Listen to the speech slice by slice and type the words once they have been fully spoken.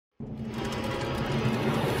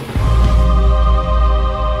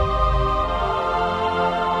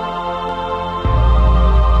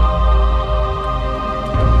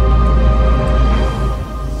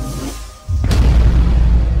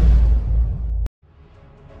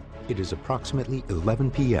It is approximately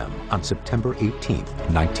 11 p.m. on September 18,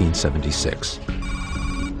 1976.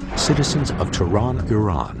 Citizens of Tehran,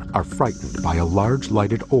 Iran are frightened by a large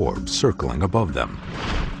lighted orb circling above them.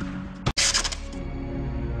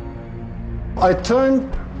 I turned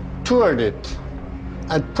toward it.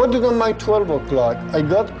 I put it on my 12 o'clock. I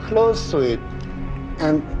got close to it,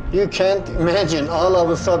 and you can't imagine, all of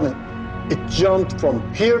a sudden, it jumped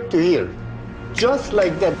from here to here, just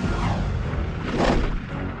like that.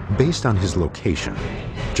 Based on his location,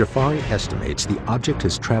 Jafari estimates the object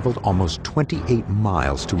has traveled almost 28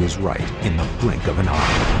 miles to his right in the blink of an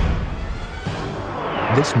eye.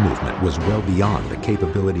 This movement was well beyond the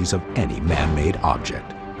capabilities of any man-made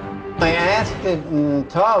object. I asked the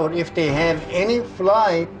tower if they have any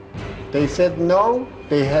flight. They said no,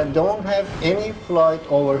 they don't have any flight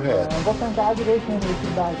overhead.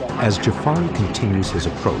 As Jafari continues his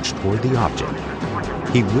approach toward the object,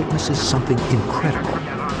 he witnesses something incredible.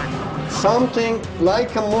 Something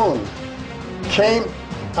like a moon came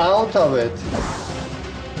out of it.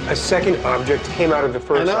 A second object came out of the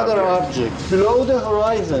first Another object below the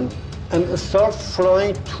horizon and started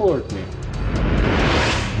flying toward me.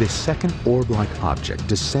 This second orb-like object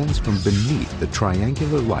descends from beneath the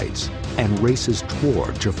triangular lights and races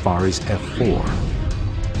toward Jafari's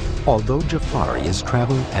F-4. Although Jafari is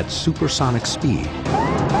traveling at supersonic speed,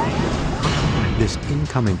 this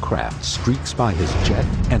incoming craft streaks by his jet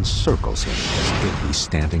and circles him as if he's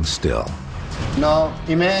standing still. Now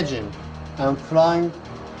imagine I'm flying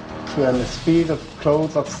to a speed of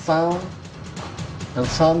close of sound and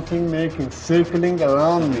something circling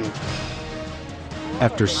around me.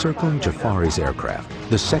 After circling Jafari's aircraft,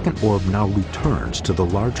 the second orb now returns to the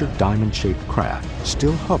larger diamond-shaped craft,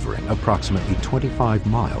 still hovering approximately 25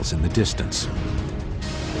 miles in the distance.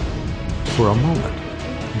 For a moment,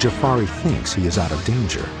 Jafari thinks he is out of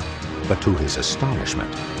danger, but to his astonishment,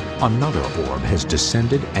 another orb has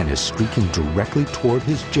descended and is streaking directly toward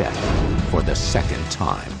his jet for the second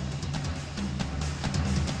time.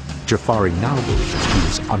 Jafari now believes he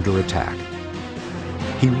is under attack.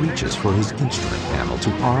 He reaches for his instrument panel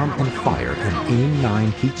to arm and fire an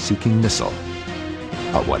AIM-9 heat-seeking missile.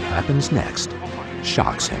 But what happens next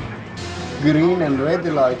shocks him. Green and red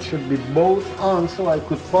light should be both on so I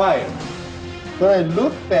could fire. When I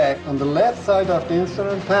looked back on the left side of the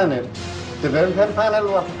instrument panel, the weapon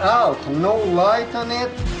panel was out, no light on it.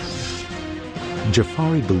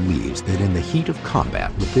 Jafari believes that in the heat of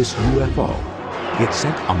combat with this UFO, it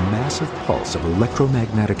sent a massive pulse of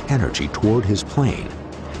electromagnetic energy toward his plane,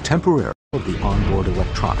 temporarily of the onboard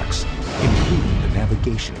electronics, including the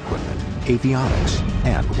navigation equipment, avionics,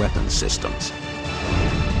 and weapons systems.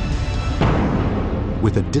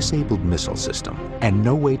 With a disabled missile system and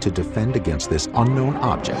no way to defend against this unknown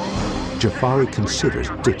object, Jafari considers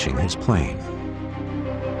ditching his plane.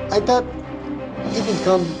 I thought if it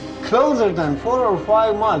comes closer than 4 or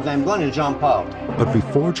 5 miles, I'm going to jump out. But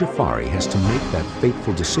before Jafari has to make that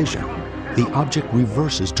fateful decision, the object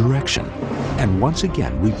reverses direction and once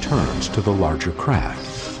again returns to the larger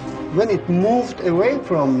craft. When it moved away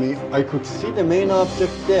from me, I could see the main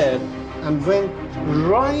object there and went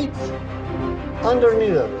right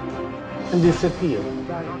underneath of it and disappeared.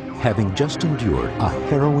 Having just endured a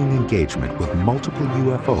harrowing engagement with multiple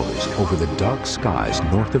UFOs over the dark skies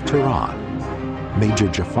north of Tehran, Major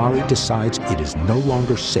Jafari decides it is no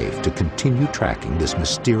longer safe to continue tracking this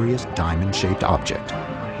mysterious diamond-shaped object.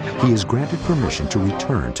 He is granted permission to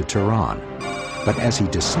return to Tehran, but as he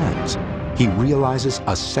descends, he realizes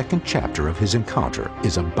a second chapter of his encounter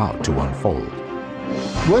is about to unfold.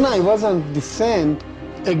 When I was on descent,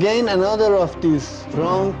 again another of these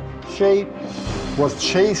round shape was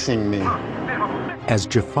chasing me. As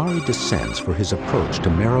Jafari descends for his approach to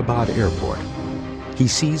Mehrabad Airport, he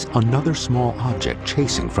sees another small object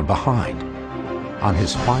chasing from behind. On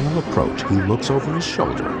his final approach, he looks over his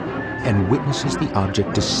shoulder and witnesses the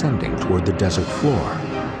object descending toward the desert floor.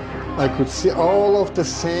 I could see all of the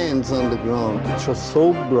sands on the ground. It was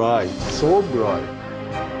so bright, so bright.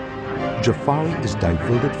 Jafari is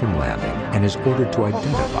diverted from landing and is ordered to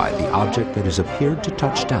identify the object that has appeared to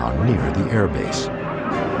touch down near the airbase.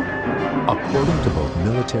 According to both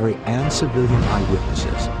military and civilian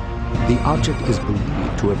eyewitnesses, the object is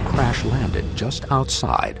believed to have crash-landed just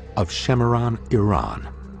outside of Shemiran, Iran.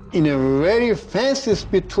 In a very fast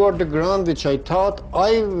speed toward the ground, which I thought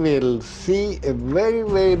I will see a very,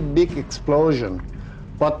 very big explosion,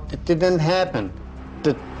 but it didn't happen.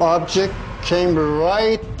 The object came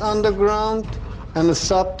right on the ground and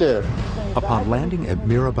stopped there. Upon landing at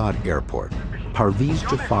Mehrabad Airport, Parvez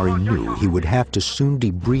Jafari knew he would have to soon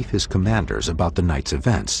debrief his commanders about the night's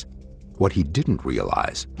events. What he didn't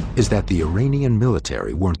realize is that the Iranian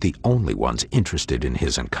military weren't the only ones interested in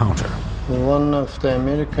his encounter. One of the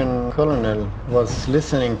American colonel was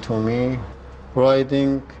listening to me,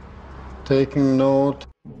 writing, taking note.